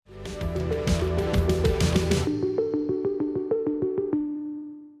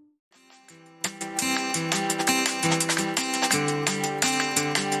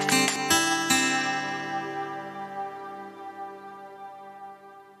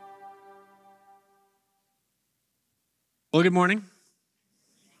Well, good morning.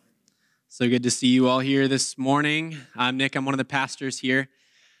 So good to see you all here this morning. I'm Nick. I'm one of the pastors here.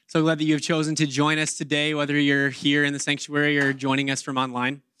 So glad that you have chosen to join us today, whether you're here in the sanctuary or joining us from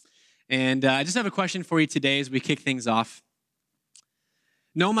online. And I just have a question for you today as we kick things off.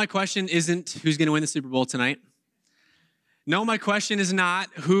 No, my question isn't who's going to win the Super Bowl tonight. No, my question is not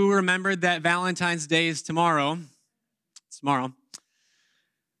who remembered that Valentine's Day is tomorrow. It's tomorrow.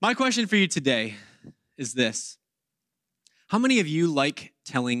 My question for you today is this. How many of you like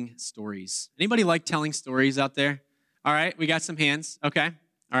telling stories? Anybody like telling stories out there? All right, we got some hands. Okay,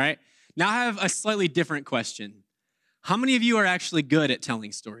 all right. Now I have a slightly different question. How many of you are actually good at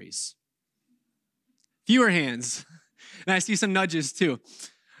telling stories? Fewer hands. And I see some nudges too.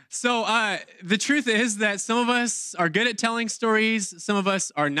 So the truth is that some of us are good at telling stories. Some of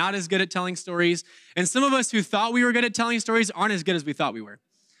us are not as good at telling stories. And some of us who thought we were good at telling stories aren't as good as we thought we were.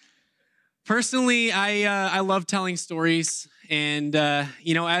 Personally, I love telling stories, and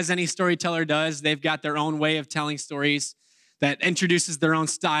as any storyteller does, they've got their own way of telling stories that introduces their own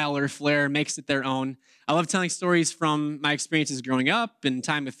style or flair, makes it their own. I love telling stories from my experiences growing up and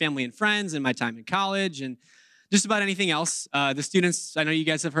time with family and friends and my time in college and just about anything else. The students, I know you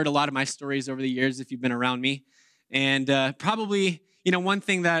guys have heard a lot of my stories over the years if you've been around me, and probably, one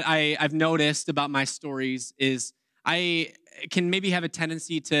thing that I've noticed about my stories is I can maybe have a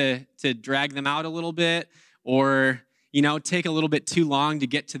tendency to drag them out a little bit or, take a little bit too long to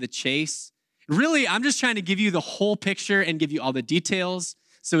get to the chase. Really, I'm just trying to give you the whole picture and give you all the details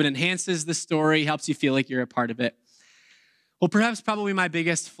so it enhances the story, helps you feel like you're a part of it. Well, perhaps probably my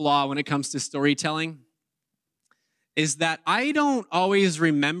biggest flaw when it comes to storytelling is that I don't always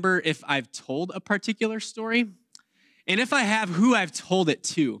remember if I've told a particular story, and if I have, who I've told it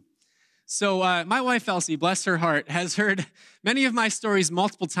to. So my wife, Elsie, bless her heart, has heard many of my stories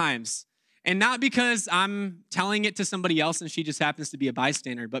multiple times. And not because I'm telling it to somebody else and she just happens to be a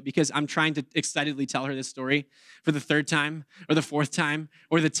bystander, but because I'm trying to excitedly tell her this story for the third time or the fourth time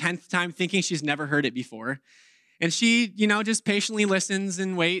or the 10th time, thinking she's never heard it before. And she, just patiently listens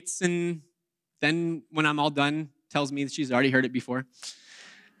and waits. And then when I'm all done, tells me that she's already heard it before.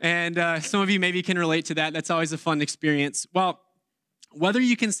 And some of you maybe can relate to that. That's always a fun experience. Well, whether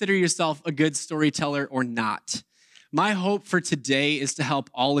you consider yourself a good storyteller or not, my hope for today is to help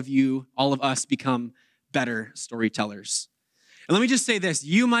all of us become better storytellers. And let me just say this.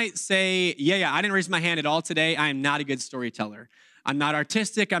 You might say, yeah, I didn't raise my hand at all today. I am not a good storyteller. I'm not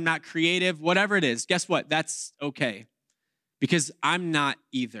artistic. I'm not creative, whatever it is. Guess what? That's okay, because I'm not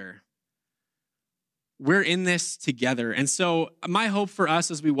either. We're in this together. And so my hope for us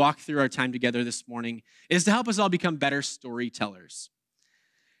as we walk through our time together this morning is to help us all become better storytellers.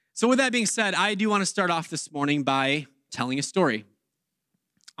 So with that being said, I do want to start off this morning by telling a story.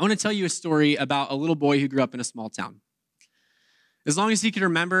 I want to tell you a story about a little boy who grew up in a small town. As long as he could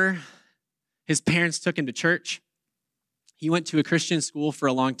remember, his parents took him to church. He went to a Christian school for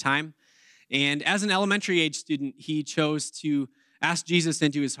a long time. And as an elementary age student, he chose to ask Jesus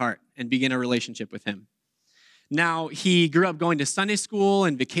into his heart and begin a relationship with him. Now, he grew up going to Sunday school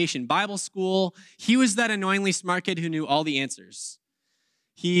and vacation Bible school. He was that annoyingly smart kid who knew all the answers.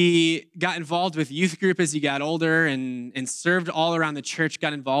 He got involved with youth group as he got older and served all around the church,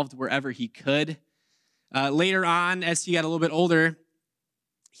 got involved wherever he could. Later on, as he got a little bit older,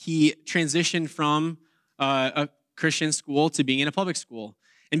 he transitioned from a Christian school to being in a public school.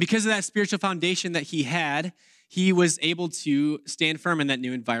 And because of that spiritual foundation that he had, he was able to stand firm in that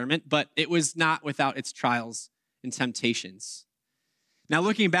new environment, but it was not without its trials and temptations. Now,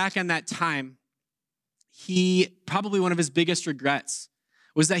 looking back on that time, probably one of his biggest regrets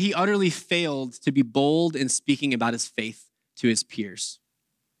was that he utterly failed to be bold in speaking about his faith to his peers.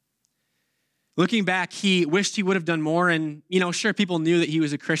 Looking back, he wished he would have done more, and, sure, people knew that he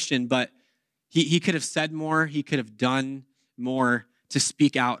was a Christian, but he could have said more, he could have done more to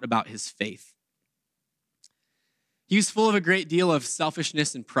speak out about his faith. He was full of a great deal of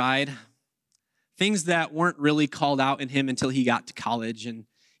selfishness and pride, things that weren't really called out in him until he got to college, and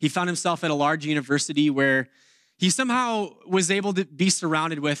he found himself at a large university where he somehow was able to be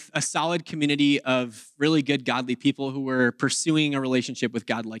surrounded with a solid community of really good, godly people who were pursuing a relationship with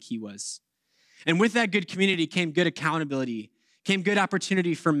God like he was. And with that good community came good accountability, came good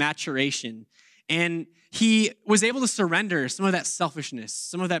opportunity for maturation. And he was able to surrender some of that selfishness,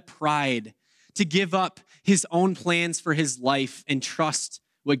 some of that pride, to give up his own plans for his life and trust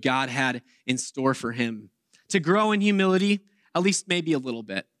what God had in store for him, to grow in humility, at least maybe a little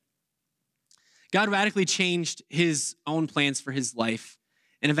bit. God radically changed his own plans for his life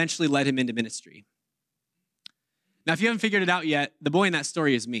and eventually led him into ministry. Now, if you haven't figured it out yet, the boy in that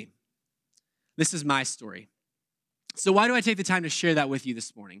story is me. This is my story. So why do I take the time to share that with you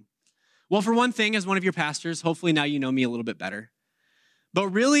this morning? Well, for one thing, as one of your pastors, hopefully now you know me a little bit better. But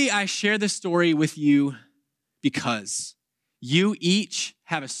really, I share this story with you because you each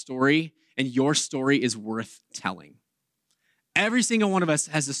have a story, and your story is worth telling. Every single one of us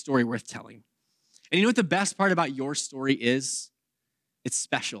has a story worth telling. And you know what the best part about your story is? It's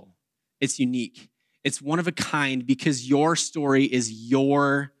special. It's unique. It's one of a kind because your story is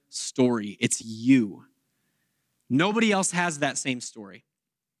your story. It's you. Nobody else has that same story.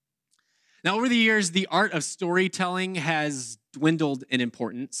 Now, over the years, the art of storytelling has dwindled in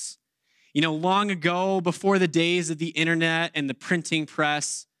importance. You know, long ago, before the days of the internet and the printing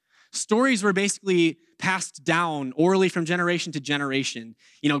press, stories were basically passed down orally from generation to generation.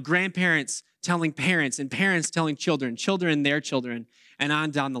 You know, grandparents telling parents and parents telling children, children their children, and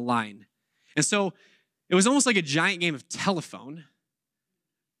on down the line. And so it was almost like a giant game of telephone,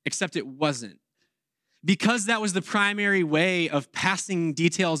 except it wasn't. Because that was the primary way of passing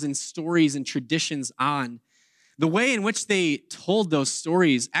details and stories and traditions on, the way in which they told those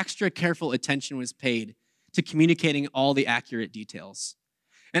stories, extra careful attention was paid to communicating all the accurate details.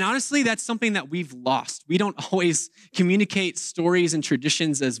 And honestly, that's something that we've lost. We don't always communicate stories and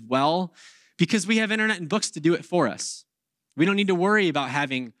traditions as well because we have internet and books to do it for us. We don't need to worry about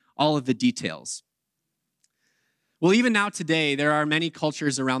having all of the details. Well, even now today, there are many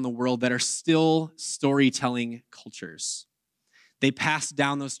cultures around the world that are still storytelling cultures. They pass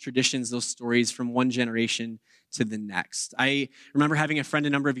down those traditions, those stories from one generation to the next. I remember having a friend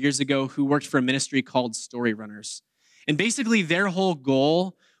a number of years ago who worked for a ministry called Story Runners. And basically their whole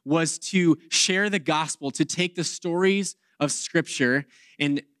goal was to share the gospel, to take the stories of Scripture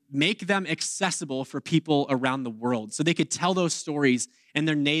and make them accessible for people around the world so they could tell those stories in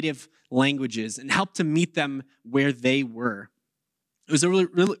their native languages and help to meet them where they were. It was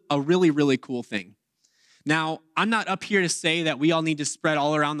a really cool thing. Now, I'm not up here to say that we all need to spread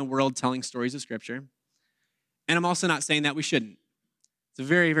all around the world telling stories of Scripture. And I'm also not saying that we shouldn't. It's a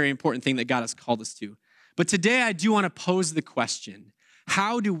very, very important thing that God has called us to. But today I do want to pose the question,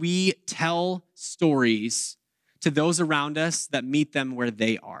 how do we tell stories to those around us that meet them where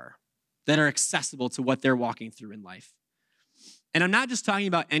they are, that are accessible to what they're walking through in life? And I'm not just talking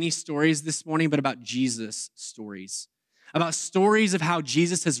about any stories this morning, but about Jesus stories, about stories of how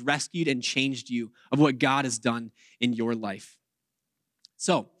Jesus has rescued and changed you, of what God has done in your life.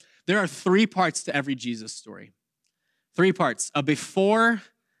 So there are 3 parts to every Jesus story. 3 parts: a before,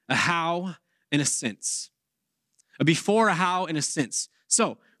 a how, and a since. A before, a how, and a since.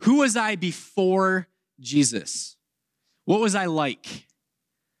 So who was I before Jesus? What was I like?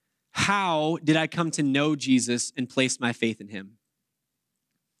 How did I come to know Jesus and place my faith in him?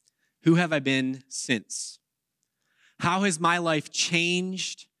 Who have I been since? How has my life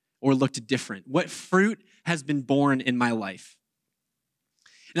changed or looked different? What fruit has been born in my life?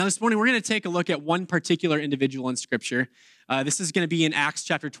 Now, this morning, we're going to take a look at one particular individual in Scripture. This is going to be in Acts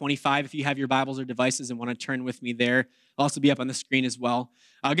chapter 25. If you have your Bibles or devices and want to turn with me there, it'll also be up on the screen as well.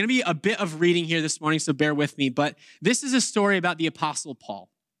 Going to be a bit of reading here this morning, so bear with me. But this is a story about the Apostle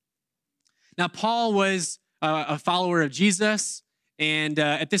Paul. Now, Paul was a follower of Jesus, and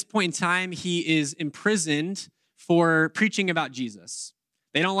at this point in time, he is imprisoned for preaching about Jesus.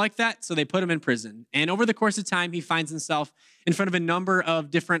 They don't like that, so they put him in prison. And over the course of time, he finds himself in front of a number of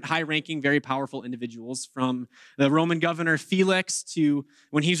different high-ranking, very powerful individuals, from the Roman governor Felix to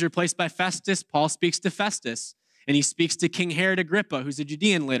when he's replaced by Festus, Paul speaks to Festus. And he speaks to King Herod Agrippa, who's a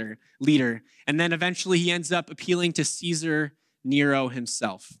Judean leader. And then eventually he ends up appealing to Caesar Nero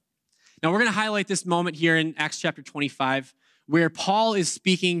himself. Now we're going to highlight this moment here in Acts chapter 25, where Paul is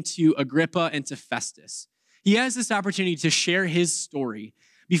speaking to Agrippa and to Festus. He has this opportunity to share his story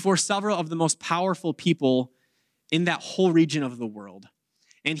before several of the most powerful people in that whole region of the world.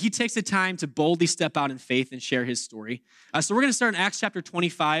 And he takes the time to boldly step out in faith and share his story. So we're going to start in Acts chapter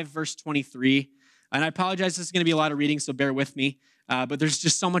 25, verse 23. And I apologize, this is going to be a lot of reading, so bear with me. But there's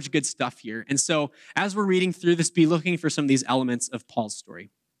just so much good stuff here. And so as we're reading through this, be looking for some of these elements of Paul's story.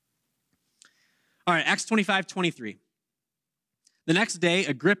 All right, Acts 25, 23. The next day,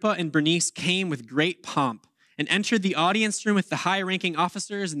 Agrippa and Bernice came with great pomp and entered the audience room with the high-ranking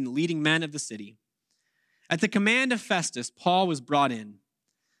officers and the leading men of the city. At the command of Festus, Paul was brought in.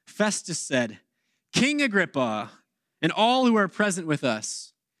 Festus said, "King Agrippa, and all who are present with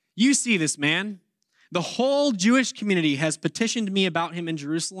us, you see this man. The whole Jewish community has petitioned me about him in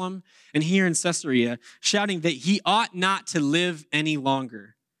Jerusalem and here in Caesarea, shouting that he ought not to live any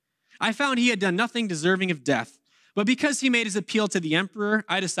longer. I found he had done nothing deserving of death, but because he made his appeal to the emperor,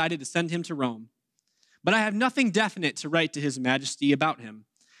 I decided to send him to Rome. But I have nothing definite to write to his majesty about him.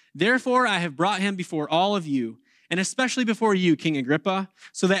 Therefore, I have brought him before all of you, and especially before you, King Agrippa,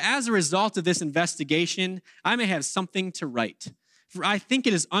 so that as a result of this investigation, I may have something to write. For I think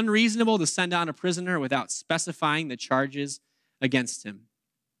it is unreasonable to send on a prisoner without specifying the charges against him.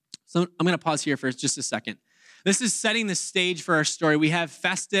 So I'm going to pause here for just a second. This is setting the stage for our story. We have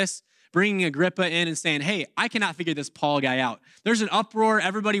Festus bringing Agrippa in and saying, hey, I cannot figure this Paul guy out. There's an uproar.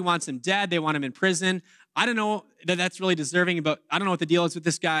 Everybody wants him dead. They want him in prison. I don't know that that's really deserving, but I don't know what the deal is with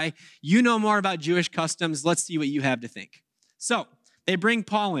this guy. You know more about Jewish customs. Let's see what you have to think. So they bring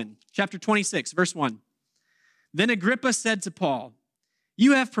Paul in. Chapter 26, verse 1. Then Agrippa said to Paul,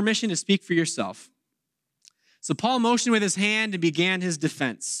 you have permission to speak for yourself. So Paul motioned with his hand and began his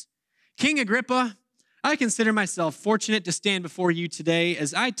defense. King Agrippa, I consider myself fortunate to stand before you today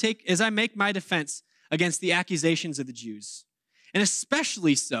as I make my defense against the accusations of the Jews. And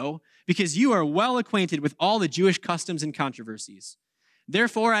especially so because you are well acquainted with all the Jewish customs and controversies.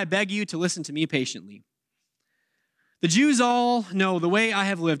 Therefore, I beg you to listen to me patiently. The Jews all know the way I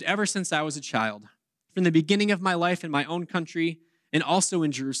have lived ever since I was a child, from the beginning of my life in my own country and also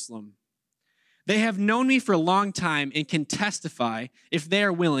in Jerusalem. They have known me for a long time and can testify, if they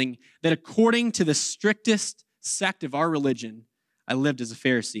are willing, that according to the strictest sect of our religion, I lived as a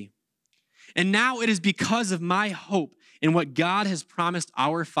Pharisee. And now it is because of my hope in what God has promised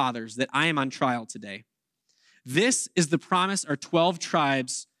our fathers that I am on trial today. This is the promise our 12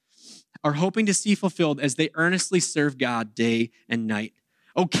 tribes are hoping to see fulfilled as they earnestly serve God day and night.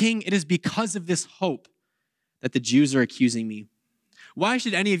 O King, it is because of this hope that the Jews are accusing me. Why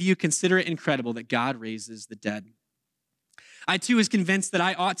should any of you consider it incredible that God raises the dead? I too was convinced that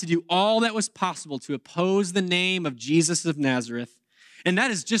I ought to do all that was possible to oppose the name of Jesus of Nazareth, and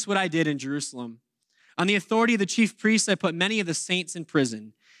that is just what I did in Jerusalem. On the authority of the chief priests, I put many of the saints in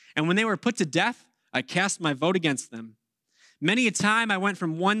prison, and when they were put to death, I cast my vote against them. Many a time I went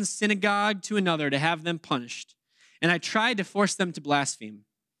from one synagogue to another to have them punished, and I tried to force them to blaspheme.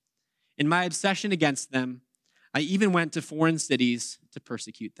 In my obsession against them, I even went to foreign cities to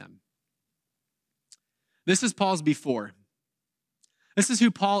persecute them. This is Paul's before. This is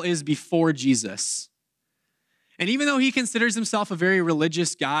who Paul is before Jesus. And even though he considers himself a very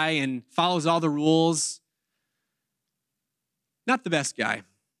religious guy and follows all the rules, not the best guy.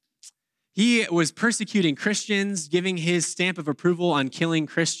 He was persecuting Christians, giving his stamp of approval on killing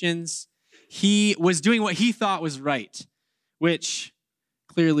Christians. He was doing what he thought was right, which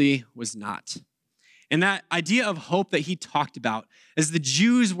clearly was not. And that idea of hope that he talked about, as the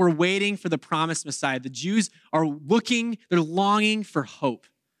Jews were waiting for the promised Messiah, the Jews are looking, they're longing for hope.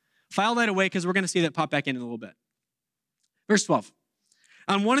 File that away because we're going to see that pop back in a little bit. Verse 12.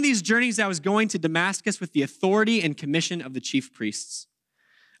 On one of these journeys, I was going to Damascus with the authority and commission of the chief priests.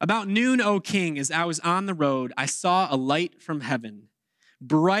 About noon, O king, as I was on the road, I saw a light from heaven,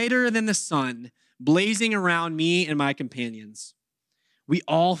 brighter than the sun, blazing around me and my companions. We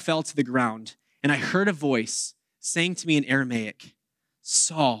all fell to the ground. And I heard a voice saying to me in Aramaic,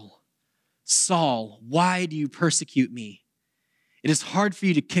 Saul, Saul, why do you persecute me? It is hard for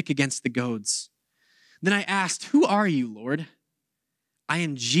you to kick against the goads. Then I asked, who are you, Lord? I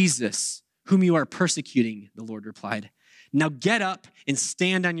am Jesus, whom you are persecuting, the Lord replied. Now get up and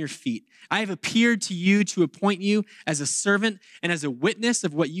stand on your feet. I have appeared to you to appoint you as a servant and as a witness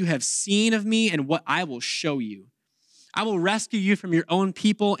of what you have seen of me and what I will show you. I will rescue you from your own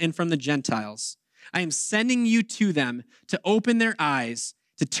people and from the Gentiles. I am sending you to them to open their eyes,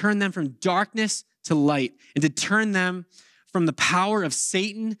 to turn them from darkness to light, and to turn them from the power of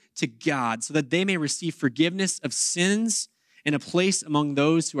Satan to God, so that they may receive forgiveness of sins and a place among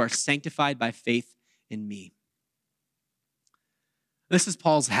those who are sanctified by faith in me. This is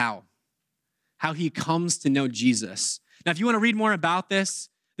Paul's how he comes to know Jesus. Now, if you want to read more about this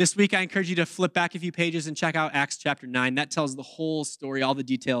week, I encourage you to flip back a few pages and check out Acts chapter 9. That tells the whole story, all the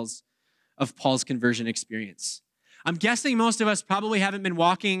details of Paul's conversion experience. I'm guessing most of us probably haven't been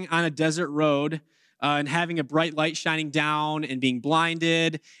walking on a desert road and having a bright light shining down and being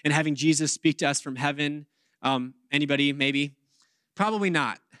blinded and having Jesus speak to us from heaven. Anybody, maybe? Probably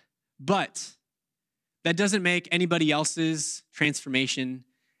not. But that doesn't make anybody else's transformation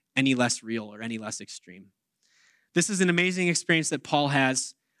any less real or any less extreme. This is an amazing experience that Paul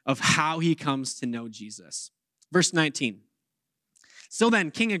has of how he comes to know Jesus. Verse 19. So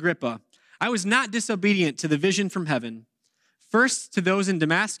then, King Agrippa, I was not disobedient to the vision from heaven, first to those in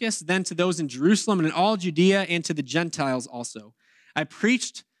Damascus, then to those in Jerusalem and in all Judea and to the Gentiles also. I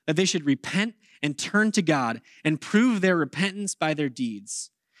preached that they should repent and turn to God and prove their repentance by their deeds.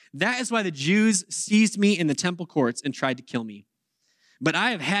 That is why the Jews seized me in the temple courts and tried to kill me. But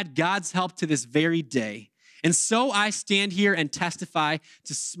I have had God's help to this very day. And so I stand here and testify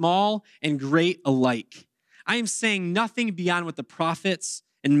to small and great alike. I am saying nothing beyond what the prophets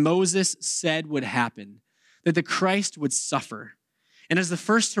and Moses said would happen, that the Christ would suffer, and as the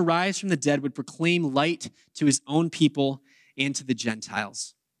first to rise from the dead would proclaim light to his own people and to the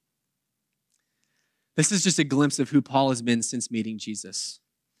Gentiles. This is just a glimpse of who Paul has been since meeting Jesus.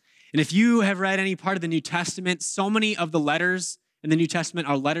 And if you have read any part of the New Testament, so many of the letters in the New Testament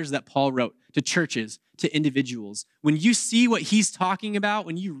are letters that Paul wrote to churches, to individuals. When you see what he's talking about,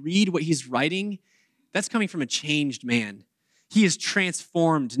 when you read what he's writing, that's coming from a changed man. He is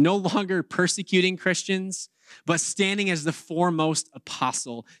transformed, no longer persecuting Christians, but standing as the foremost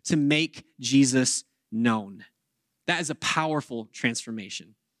apostle to make Jesus known. That is a powerful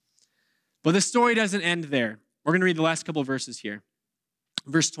transformation. But the story doesn't end there. We're going to read the last couple of verses here.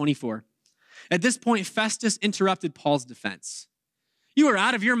 Verse 24. At this point, Festus interrupted Paul's defense. "You are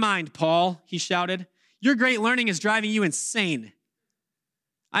out of your mind, Paul," he shouted. "Your great learning is driving you insane."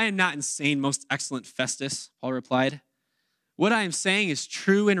 "I am not insane, most excellent Festus," Paul replied. "What I am saying is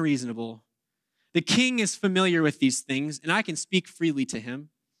true and reasonable. The king is familiar with these things, and I can speak freely to him.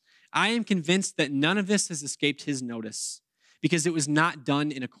 I am convinced that none of this has escaped his notice, because it was not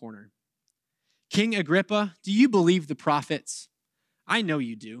done in a corner. King Agrippa, do you believe the prophets? I know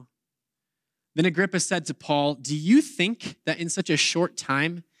you do." Then Agrippa said to Paul, "Do you think that in such a short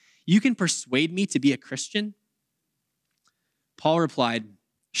time you can persuade me to be a Christian?" Paul replied,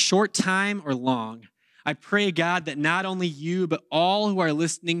 "Short time or long, I pray God that not only you, but all who are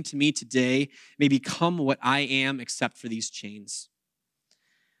listening to me today may become what I am except for these chains."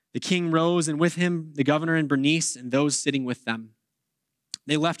 The king rose, and with him the governor and Bernice and those sitting with them.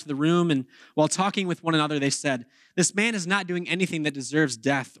 They left the room, and while talking with one another, they said, "This man is not doing anything that deserves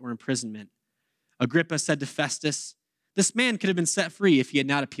death or imprisonment." Agrippa said to Festus, "This man could have been set free if he had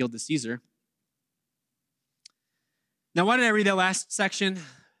not appealed to Caesar." Now, why did I read that last section?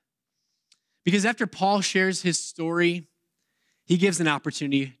 Because after Paul shares his story, he gives an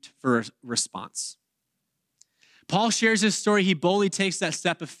opportunity for a response. Paul shares his story. He boldly takes that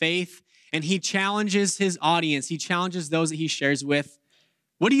step of faith, and he challenges his audience. He challenges those that he shares with.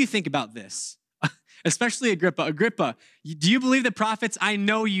 What do you think about this? Especially Agrippa. Agrippa, do you believe the prophets? I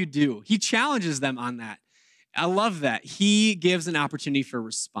know you do. He challenges them on that. I love that. He gives an opportunity for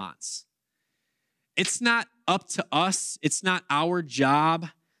response. It's not up to us. It's not our job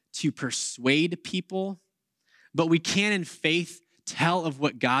to persuade people, but we can in faith tell of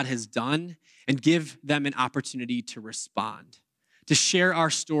what God has done and give them an opportunity to respond, to share our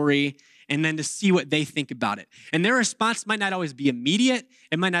story, and then to see what they think about it. And their response might not always be immediate.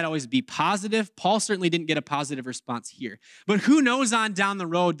 It might not always be positive. Paul certainly didn't get a positive response here. But who knows on down the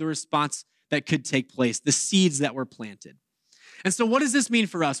road the response that could take place, the seeds that were planted. And so what does this mean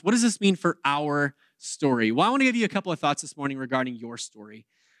for us? What does this mean for our story? Well, I want to give you a couple of thoughts this morning regarding your story.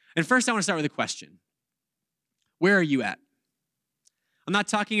 And first, I want to start with a question. Where are you at? I'm not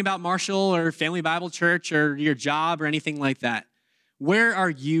talking about Marshall or Family Bible Church or your job or anything like that. Where are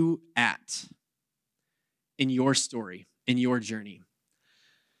you at in your story, in your journey?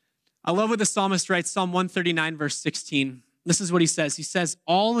 I love what the psalmist writes, Psalm 139, verse 16. This is what he says. He says,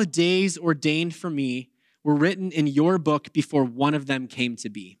 "All the days ordained for me were written in your book before one of them came to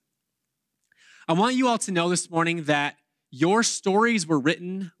be." I want you all to know this morning that your stories were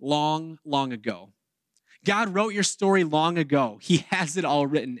written long, long ago. God wrote your story long ago. He has it all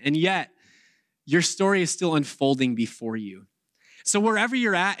written, and yet your story is still unfolding before you. So wherever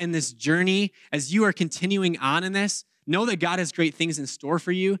you're at in this journey, as you are continuing on in this, know that God has great things in store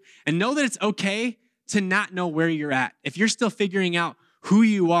for you, and know that it's okay to not know where you're at. If you're still figuring out who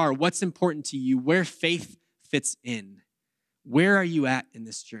you are, what's important to you, where faith fits in, where are you at in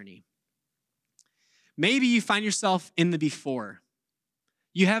this journey? Maybe you find yourself in the before.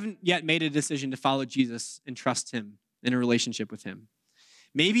 You haven't yet made a decision to follow Jesus and trust him in a relationship with him.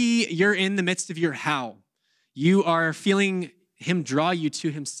 Maybe you're in the midst of your how. You are feeling him draw you to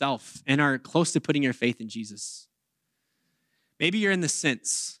himself and are close to putting your faith in Jesus. Maybe you're in the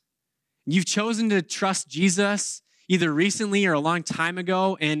since. You've chosen to trust Jesus either recently or a long time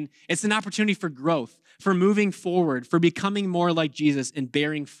ago, and it's an opportunity for growth, for moving forward, for becoming more like Jesus and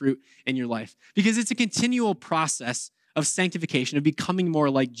bearing fruit in your life. Because it's a continual process of sanctification, of becoming more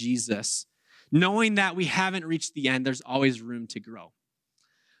like Jesus. Knowing that we haven't reached the end, there's always room to grow.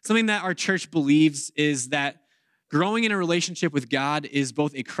 Something that our church believes is that growing in a relationship with God is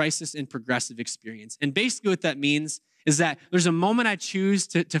both a crisis and progressive experience. And basically what that means is that there's a moment I choose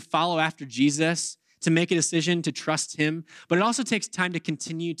to follow after Jesus, to make a decision to trust him, but it also takes time to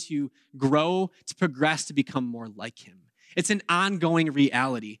continue to grow, to progress, to become more like him. It's an ongoing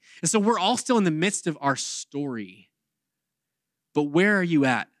reality. And so we're all still in the midst of our story. But where are you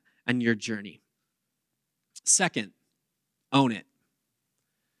at on your journey? Second, own it.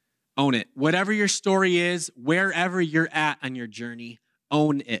 Own it. Whatever your story is, wherever you're at on your journey,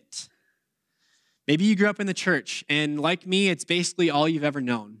 own it. Maybe you grew up in the church, and like me, it's basically all you've ever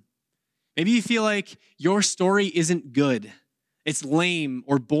known. Maybe you feel like your story isn't good. It's lame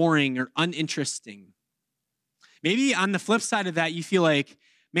or boring or uninteresting. Maybe on the flip side of that, you feel like,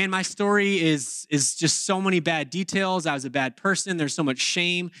 man, my story is just so many bad details. I was a bad person. There's so much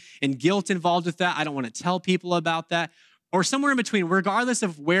shame and guilt involved with that. I don't want to tell people about that. Or somewhere in between, regardless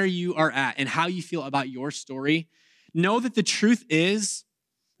of where you are at and how you feel about your story, know that the truth is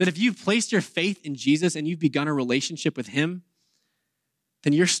that if you've placed your faith in Jesus and you've begun a relationship with him,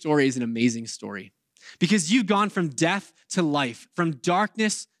 then your story is an amazing story. Because you've gone from death to life, from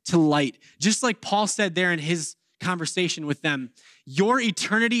darkness to light. Just like Paul said there in his conversation with them, your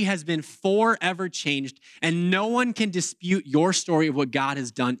eternity has been forever changed, and no one can dispute your story of what God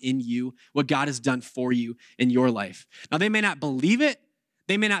has done in you, what God has done for you in your life. Now, they may not believe it,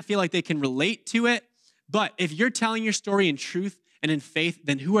 they may not feel like they can relate to it, but if you're telling your story in truth and in faith,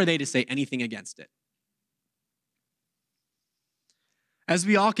 then who are they to say anything against it? As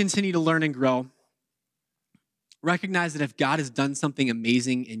we all continue to learn and grow, recognize that if God has done something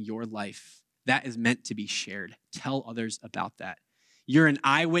amazing in your life, that is meant to be shared. Tell others about that. You're an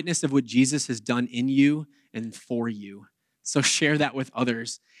eyewitness of what Jesus has done in you and for you. So share that with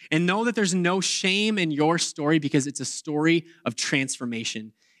others. And know that there's no shame in your story because it's a story of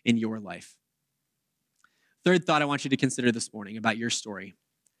transformation in your life. Third thought I want you to consider this morning about your story.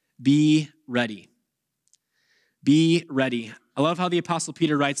 Be ready. Be ready. I love how the Apostle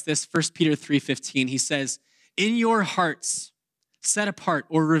Peter writes this, 1 Peter 3:15. He says, in your hearts, set apart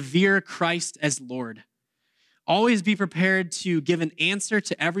or revere Christ as Lord. Always be prepared to give an answer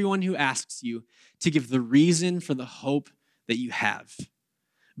to everyone who asks you, to give the reason for the hope that you have.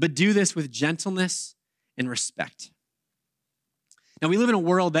 But do this with gentleness and respect. Now, we live in a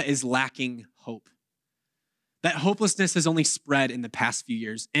world that is lacking hope. That hopelessness has only spread in the past few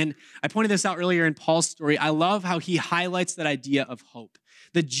years. And I pointed this out earlier in Paul's story. I love how he highlights that idea of hope.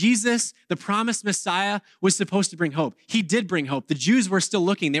 That Jesus, the promised Messiah, was supposed to bring hope. He did bring hope. The Jews were still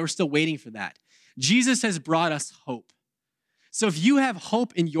looking. They were still waiting for that. Jesus has brought us hope. So if you have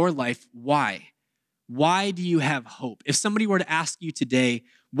hope in your life, why? Why do you have hope? If somebody were to ask you today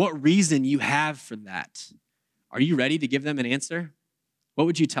what reason you have for that, are you ready to give them an answer? What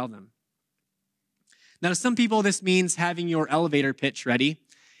would you tell them? Now, to some people, this means having your elevator pitch ready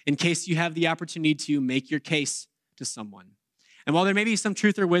in case you have the opportunity to make your case to someone. And while there may be some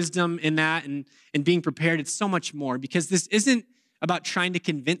truth or wisdom in that and being prepared, it's so much more because this isn't about trying to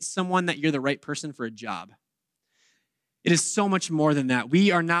convince someone that you're the right person for a job. It is so much more than that.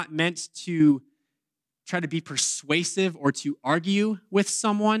 We are not meant to try to be persuasive or to argue with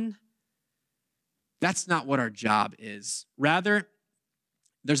someone. That's not what our job is. Rather,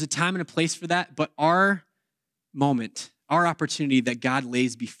 there's a time and a place for that, but our moment, our opportunity that God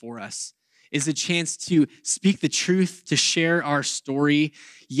lays before us is a chance to speak the truth, to share our story.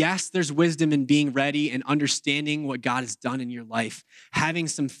 Yes, there's wisdom in being ready and understanding what God has done in your life, having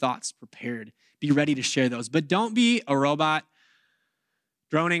some thoughts prepared. Be ready to share those. But don't be a robot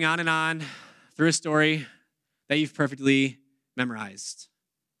droning on and on through a story that you've perfectly memorized.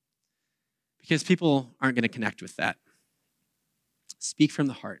 Because people aren't going to connect with that. Speak from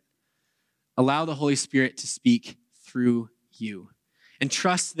the heart. Allow the Holy Spirit to speak through you. And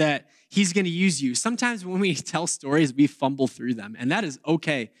trust that he's going to use you. Sometimes when we tell stories, we fumble through them. And that is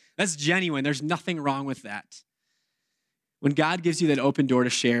okay. That's genuine. There's nothing wrong with that. When God gives you that open door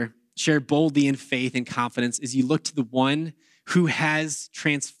to share boldly in faith and confidence as you look to the one who has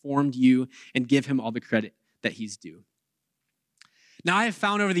transformed you and give him all the credit that he's due. Now, I have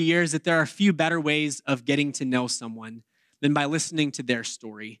found over the years that there are a few better ways of getting to know someone than by listening to their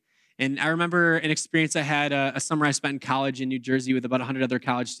story. And I remember an experience I had a summer I spent in college in New Jersey with about 100 other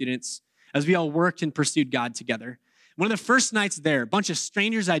college students as we all worked and pursued God together. One of the first nights there, a bunch of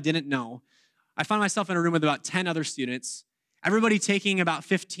strangers I didn't know, I found myself in a room with about 10 other students, everybody taking about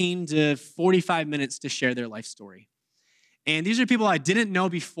 15 to 45 minutes to share their life story. And these are people I didn't know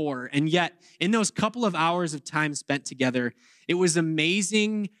before, and yet in those couple of hours of time spent together, it was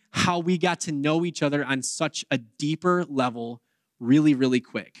amazing how we got to know each other on such a deeper level really, really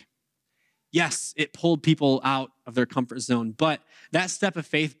quick. Yes, it pulled people out of their comfort zone, but that step of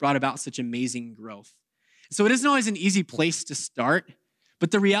faith brought about such amazing growth. So it isn't always an easy place to start,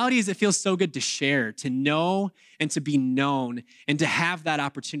 but the reality is it feels so good to share, to know and to be known, and to have that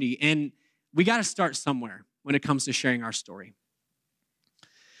opportunity. And we got to start somewhere when it comes to sharing our story.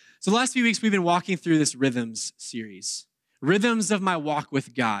 So the last few weeks, we've been walking through this Rhythms series. rhythms of my walk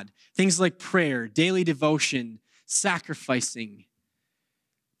with God, things like prayer, daily devotion, sacrificing.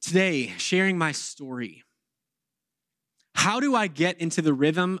 Today, sharing my story. How do I get into the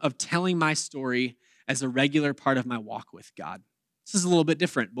rhythm of telling my story as a regular part of my walk with God? This is a little bit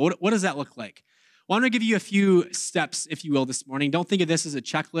different, but what does that look like? Well, I'm going to give you a few steps, if you will, this morning. Don't think of this as a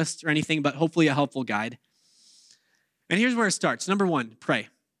checklist or anything, but hopefully a helpful guide. And here's where it starts. Number one, pray.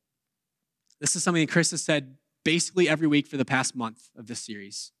 This is something that Chris has said basically every week for the past month of this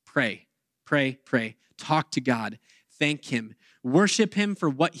series. Pray, pray, pray. Talk to God. Thank him. Worship him for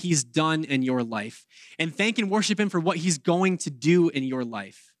what he's done in your life. And thank and worship him for what he's going to do in your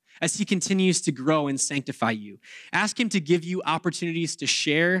life as he continues to grow and sanctify you. Ask him to give you opportunities to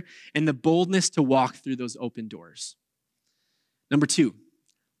share and the boldness to walk through those open doors. Number two,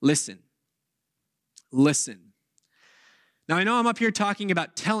 listen. Listen. Now, I know I'm up here talking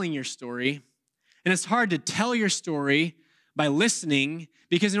about telling your story, and it's hard to tell your story by listening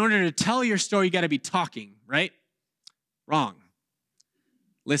because in order to tell your story, you got to be talking, right? Wrong.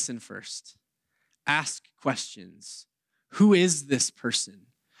 Listen first. Ask questions. Who is this person?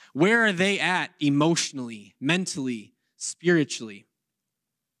 Where are they at emotionally, mentally, spiritually?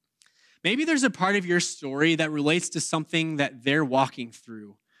 Maybe there's a part of your story that relates to something that they're walking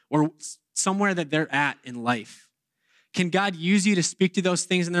through or somewhere that they're at in life. Can God use you to speak to those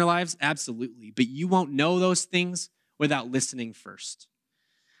things in their lives? Absolutely. But you won't know those things without listening first.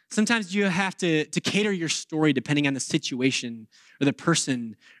 Sometimes you have to cater your story depending on the situation or the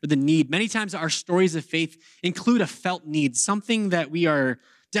person or the need. Many times our stories of faith include a felt need, something that we are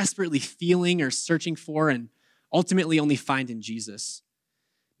desperately feeling or searching for and ultimately only find in Jesus.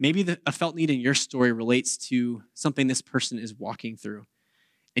 Maybe a felt need in your story relates to something this person is walking through,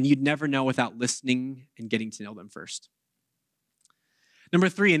 and you'd never know without listening and getting to know them first. Number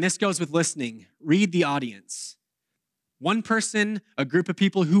three, and this goes with listening, read the audience. One person, a group of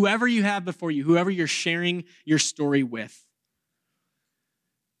people, whoever you have before you, whoever you're sharing your story with.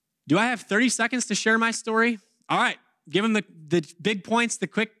 Do I have 30 seconds to share my story? All right, give them the big points, the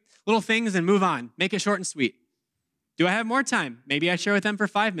quick little things, and move on. Make it short and sweet. Do I have more time? Maybe I share with them for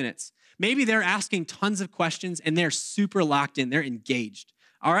 5 minutes. Maybe they're asking tons of questions and they're super locked in. They're engaged.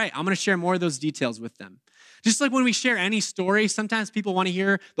 All right, I'm going to share more of those details with them. Just like when we share any story, sometimes people want to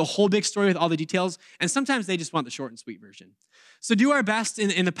hear the whole big story with all the details, and sometimes they just want the short and sweet version. So do our best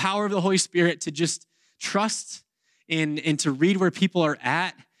in the power of the Holy Spirit to just trust and to read where people are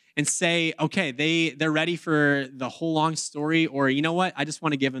at and say, okay, they're ready for the whole long story, or you know what, I just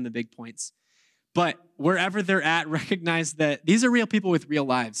want to give them the big points. But wherever they're at, recognize that these are real people with real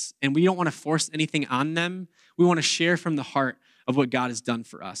lives, and we don't want to force anything on them. We want to share from the heart of what God has done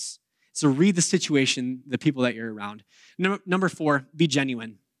for us. So read the situation, the people that you're around. Number four, be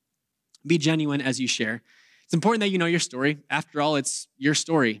genuine. Be genuine as you share. It's important that you know your story. After all, it's your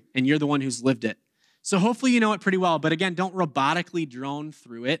story, and you're the one who's lived it. So hopefully you know it pretty well. But again, don't robotically drone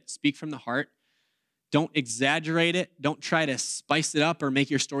through it. Speak from the heart. Don't exaggerate it. Don't try to spice it up or make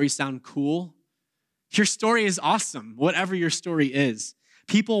your story sound cool. Your story is awesome, whatever your story is.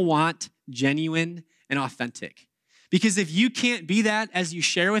 People want genuine and authentic. Because if you can't be that as you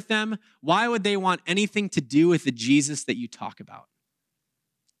share with them, why would they want anything to do with the Jesus that you talk about?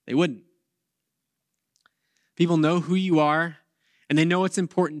 They wouldn't. People know who you are, and they know what's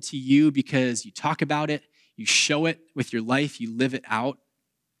important to you because you talk about it, you show it with your life, you live it out.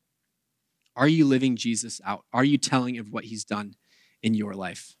 Are you living Jesus out? Are you telling of what he's done in your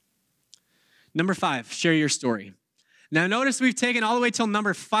life? Number five, share your story. Now notice we've taken all the way till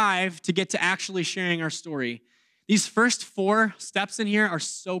number 5 to get to actually sharing our story. These first 4 steps in here are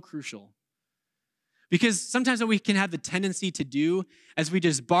so crucial. Because sometimes what we can have the tendency to do is we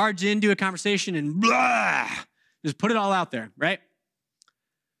just barge into a conversation and blah, just put it all out there, right?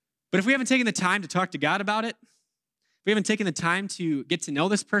 But if we haven't taken the time to talk to God about it, if we haven't taken the time to get to know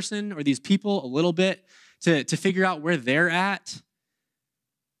this person or these people a little bit, to figure out where they're at,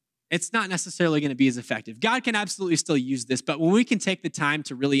 it's not necessarily going to be as effective. God can absolutely still use this, but when we can take the time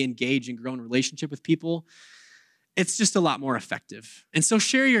to really engage and grow in relationship with people, it's just a lot more effective. And so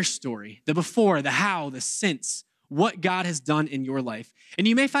share your story, the before, the how, the since, what God has done in your life. And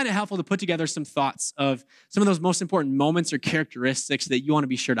you may find it helpful to put together some thoughts of some of those most important moments or characteristics that you want to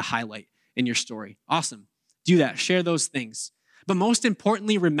be sure to highlight in your story. Awesome. Do that. Share those things. But most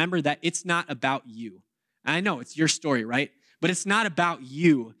importantly, remember that it's not about you. And I know it's your story, right? But it's not about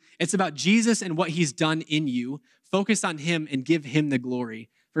you. It's about Jesus and what he's done in you. Focus on him and give him the glory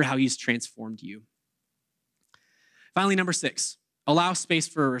for how he's transformed you. Finally, number 6, allow space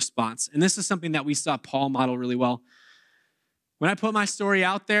for a response. And this is something that we saw Paul model really well. When I put my story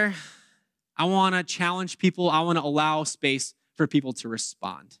out there, I want to challenge people. I want to allow space for people to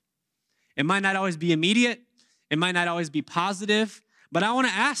respond. It might not always be immediate. It might not always be positive, but I want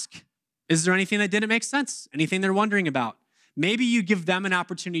to ask, is there anything that didn't make sense? Anything they're wondering about? Maybe you give them an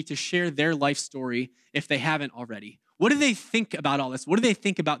opportunity to share their life story if they haven't already. What do they think about all this? What do they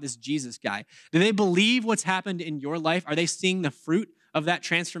think about this Jesus guy? Do they believe what's happened in your life? Are they seeing the fruit of that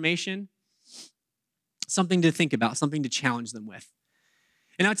transformation? Something to think about, something to challenge them with.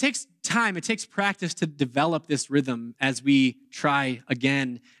 And now it takes time, it takes practice to develop this rhythm as we try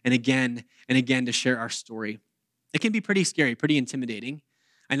again and again and again to share our story. It can be pretty scary, pretty intimidating.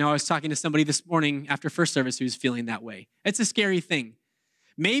 I know I was talking to somebody this morning after first service who was feeling that way. It's a scary thing.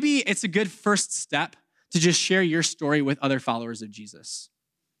 Maybe it's a good first step to just share your story with other followers of Jesus.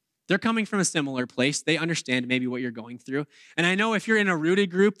 They're coming from a similar place. They understand maybe what you're going through. And I know if you're in a rooted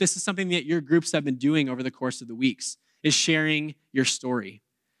group, this is something that your groups have been doing over the course of the weeks, is sharing your story.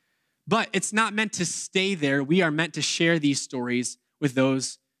 But it's not meant to stay there. We are meant to share these stories with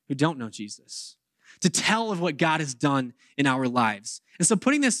those who don't know Jesus, to tell of what God has done in our lives. And so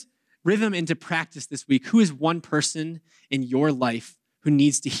putting this rhythm into practice this week, who is one person in your life who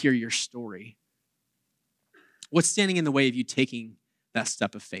needs to hear your story? What's standing in the way of you taking that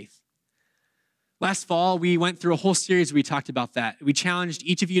step of faith? Last fall, we went through a whole series where we talked about that. We challenged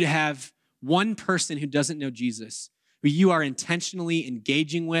each of you to have one person who doesn't know Jesus, who you are intentionally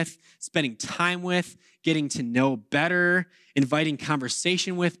engaging with, spending time with, getting to know better, inviting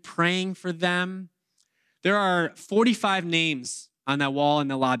conversation with, praying for them. There are 45 names on that wall in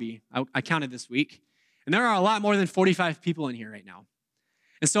the lobby. I counted this week. And there are a lot more than 45 people in here right now.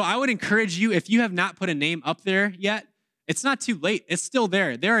 And so I would encourage you, if you have not put a name up there yet, it's not too late. It's still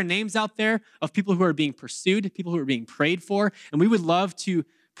there. There are names out there of people who are being pursued, people who are being prayed for, and we would love to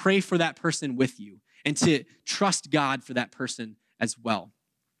pray for that person with you and to trust God for that person as well.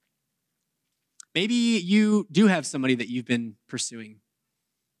 Maybe you do have somebody that you've been pursuing.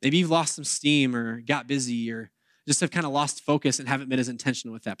 Maybe you've lost some steam or got busy or just have kind of lost focus and haven't been as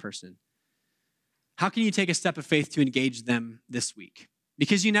intentional with that person. How can you take a step of faith to engage them this week?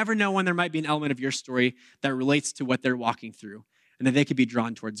 Because you never know when there might be an element of your story that relates to what they're walking through and that they could be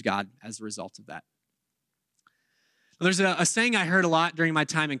drawn towards God as a result of that. Well, there's a saying I heard a lot during my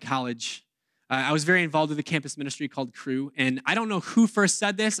time in college. I was very involved with a campus ministry called Cru, and I don't know who first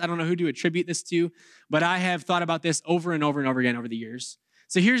said this. I don't know who to attribute this to, but I have thought about this over and over and over again over the years.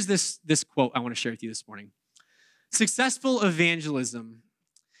 So here's this quote I want to share with you this morning. Successful evangelism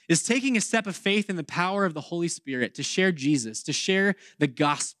is taking a step of faith in the power of the Holy Spirit to share Jesus, to share the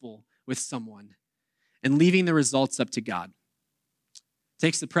gospel with someone, and leaving the results up to God. It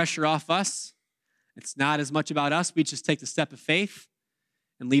takes the pressure off us. It's not as much about us. We just take the step of faith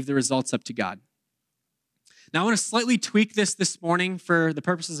and leave the results up to God. Now, I want to slightly tweak this morning for the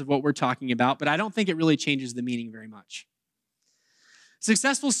purposes of what we're talking about, but I don't think it really changes the meaning very much.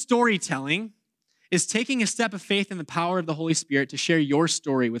 Successful storytelling is taking a step of faith in the power of the Holy Spirit to share your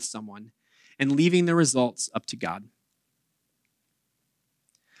story with someone and leaving the results up to God.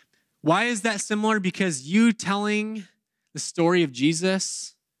 Why is that similar? Because you telling the story of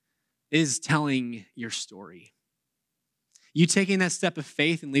Jesus is telling your story. You taking that step of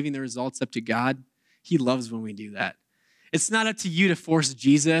faith and leaving the results up to God, He loves when we do that. It's not up to you to force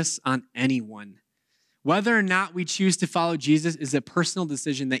Jesus on anyone. Whether or not we choose to follow Jesus is a personal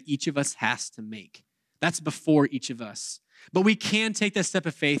decision that each of us has to make. That's before each of us. But we can take that step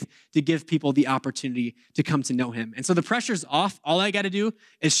of faith to give people the opportunity to come to know Him. And so the pressure's off. All I got to do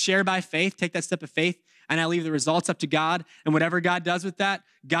is share by faith, take that step of faith, and I leave the results up to God. And whatever God does with that,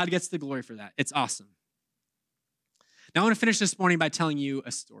 God gets the glory for that. It's awesome. Now I want to finish this morning by telling you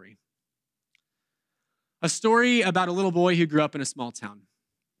a story. A story about a little boy who grew up in a small town.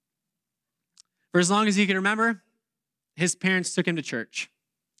 For as long as he can remember, his parents took him to church.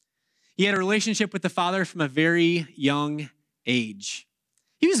 He had a relationship with the Father from a very young age.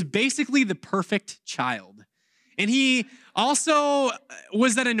 He was basically the perfect child. And he also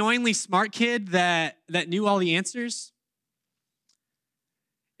was that annoyingly smart kid that knew all the answers.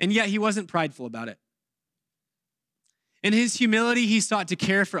 And yet he wasn't prideful about it. In his humility, he sought to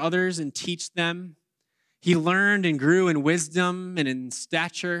care for others and teach them. He learned and grew in wisdom and in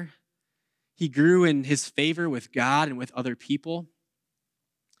stature. He grew in his favor with God and with other people.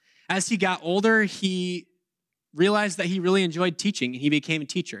 As he got older, he realized that he really enjoyed teaching, and he became a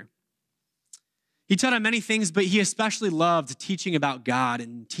teacher. He taught on many things, but he especially loved teaching about God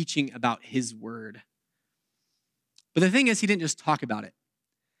and teaching about His word. But the thing is, he didn't just talk about it.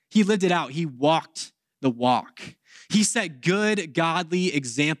 He lived it out. He walked the walk. He set good, godly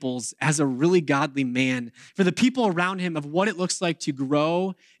examples as a really godly man for the people around him of what it looks like to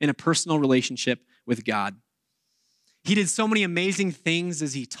grow in a personal relationship with God. He did so many amazing things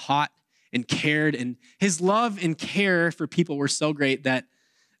as he taught and cared, and his love and care for people were so great that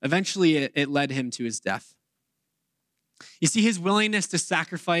eventually it led him to his death. You see, his willingness to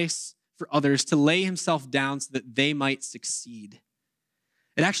sacrifice for others, to lay himself down so that they might succeed,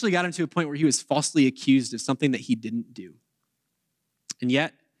 it actually got him to a point where he was falsely accused of something that he didn't do. And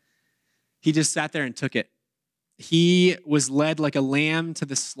yet, he just sat there and took it. He was led like a lamb to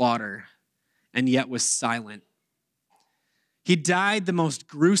the slaughter, and yet was silent. He died the most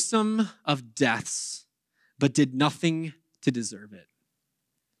gruesome of deaths, but did nothing to deserve it.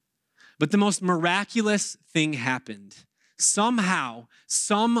 But the most miraculous thing happened. Somehow,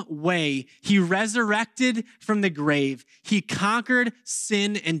 some way, he resurrected from the grave. He conquered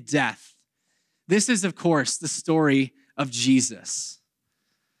sin and death. This is, of course, the story of Jesus.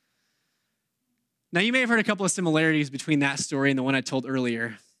 Now, you may have heard a couple of similarities between that story and the one I told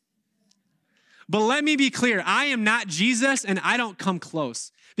earlier. But let me be clear, I am not Jesus and I don't come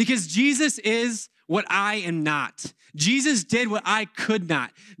close, because Jesus is what I am not. Jesus did what I could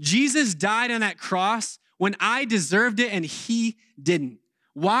not. Jesus died on that cross when I deserved it and he didn't.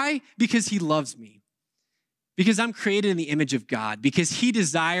 Why? Because he loves me. Because I'm created in the image of God. Because he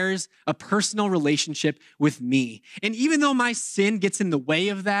desires a personal relationship with me. And even though my sin gets in the way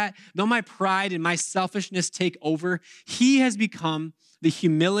of that, though my pride and my selfishness take over, he has become the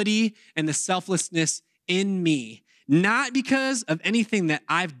humility and the selflessness in me. Not because of anything that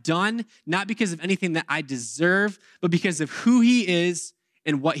I've done, not because of anything that I deserve, but because of who he is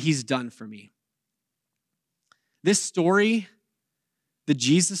and what he's done for me. This story, the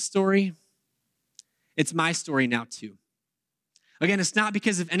Jesus story, it's my story now too. Again, it's not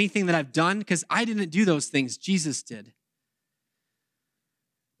because of anything that I've done, because I didn't do those things, Jesus did.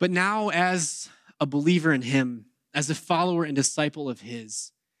 But now as a believer in him, as a follower and disciple of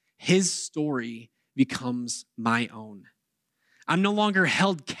his story becomes my own. I'm no longer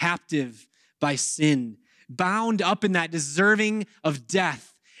held captive by sin, bound up in that, deserving of death,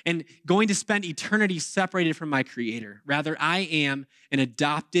 and going to spend eternity separated from my Creator. Rather, I am an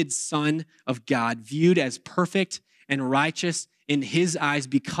adopted son of God, viewed as perfect and righteous in his eyes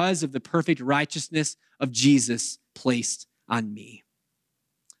because of the perfect righteousness of Jesus placed on me.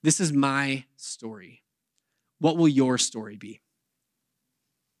 This is my story. What will your story be?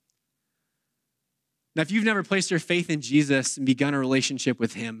 Now, if you've never placed your faith in Jesus and begun a relationship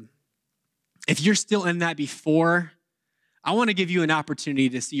with him, if you're still in that before, I want to give you an opportunity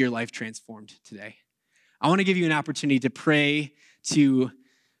to see your life transformed today. I want to give you an opportunity to pray, to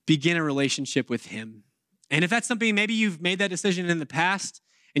begin a relationship with him. And if that's something, maybe you've made that decision in the past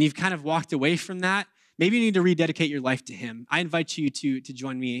and you've kind of walked away from that, maybe you need to rededicate your life to him. I invite you to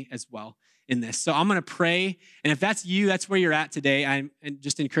join me as well in this. So I'm going to pray. And if that's you, that's where you're at today, I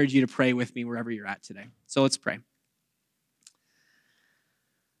just encourage you to pray with me wherever you're at today. So let's pray.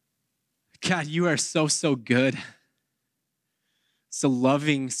 God, you are so, so good. So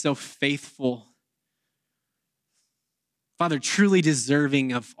loving, so faithful. Father, truly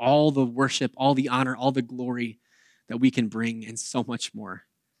deserving of all the worship, all the honor, all the glory that we can bring, and so much more.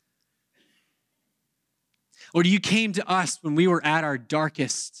 Lord, you came to us when we were at our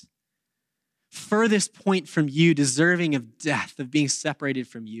darkest, furthest point from you, deserving of death, of being separated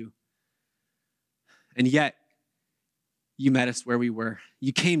from you. And yet, you met us where we were.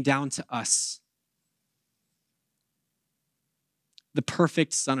 You came down to us. The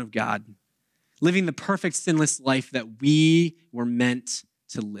perfect Son of God, living the perfect sinless life that we were meant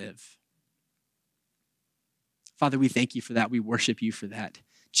to live. Father, we thank you for that. We worship you for that.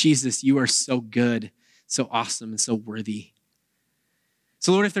 Jesus, you are so good, so awesome, and so worthy.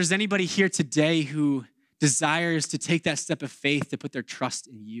 So Lord, if there's anybody here today who desires to take that step of faith to put their trust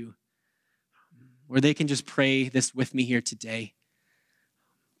in you, or they can just pray this with me here today.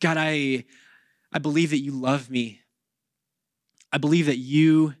 God, I believe that you love me. I believe that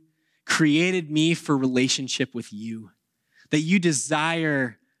you created me for relationship with you, that you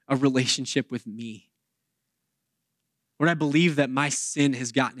desire a relationship with me. Lord, I believe that my sin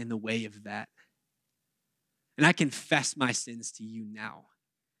has gotten in the way of that. And I confess my sins to you now.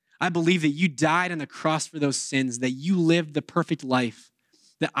 I believe that you died on the cross for those sins, that you lived the perfect life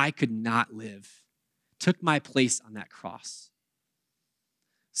that I could not live, took my place on that cross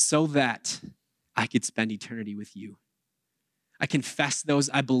so that I could spend eternity with you. I confess those.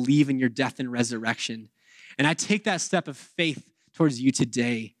 I believe in your death and resurrection. And I take that step of faith towards you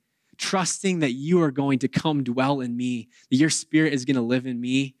today, trusting that you are going to come dwell in me, that your spirit is going to live in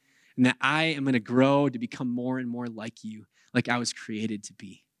me, and and that I am going to grow to become more and more like you, like I was created to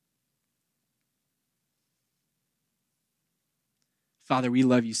be. Father, we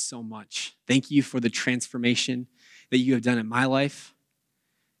love you so much. Thank you for the transformation that you have done in my life,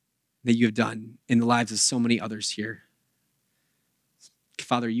 that you have done in the lives of so many others here.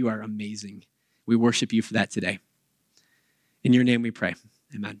 Father, you are amazing. We worship you for that today. In your name we pray.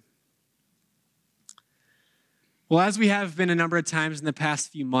 Amen. Well, as we have been a number of times in the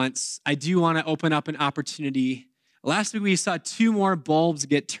past few months, I do want to open up an opportunity. Last week we saw 2 more bulbs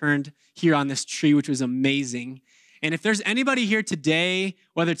get turned here on this tree, which was amazing. And if there's anybody here today,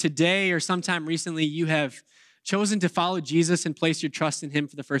 whether today or sometime recently, you have chosen to follow Jesus and place your trust in him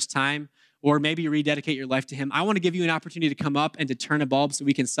for the first time, or maybe rededicate your life to him, I want to give you an opportunity to come up and to turn a bulb so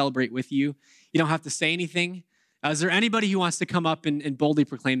we can celebrate with you. You don't have to say anything. Is there anybody who wants to come up and boldly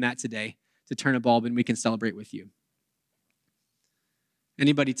proclaim that today, to turn a bulb and we can celebrate with you?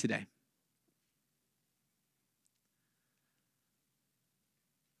 Anybody today?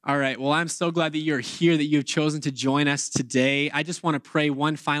 All right, well, I'm so glad that you're here, that you have chosen to join us today. I just want to pray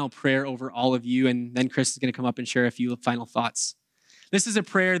one final prayer over all of you, and then Chris is going to come up and share a few final thoughts. This is a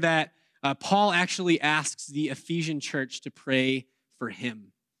prayer that Paul actually asks the Ephesian church to pray for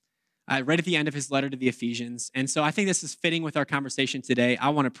him, right at the end of his letter to the Ephesians. And so I think this is fitting with our conversation today. I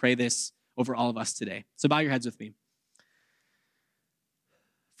want to pray this over all of us today. So bow your heads with me.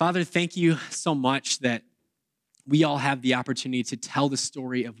 Father, thank you so much that we all have the opportunity to tell the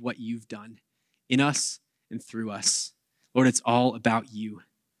story of what you've done in us and through us. Lord, it's all about you.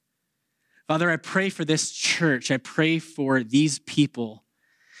 Father, I pray for this church. I pray for these people.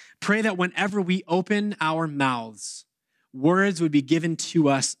 Pray that whenever we open our mouths, words would be given to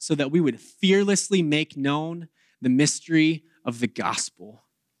us so that we would fearlessly make known the mystery of the gospel,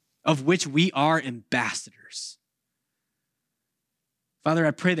 of which we are ambassadors. Father,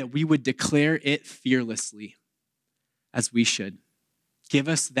 I pray that we would declare it fearlessly, as we should. Give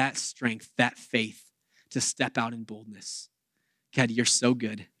us that strength, that faith to step out in boldness. God, you're so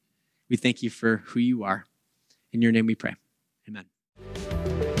good. We thank you for who you are. In your name we pray. Amen.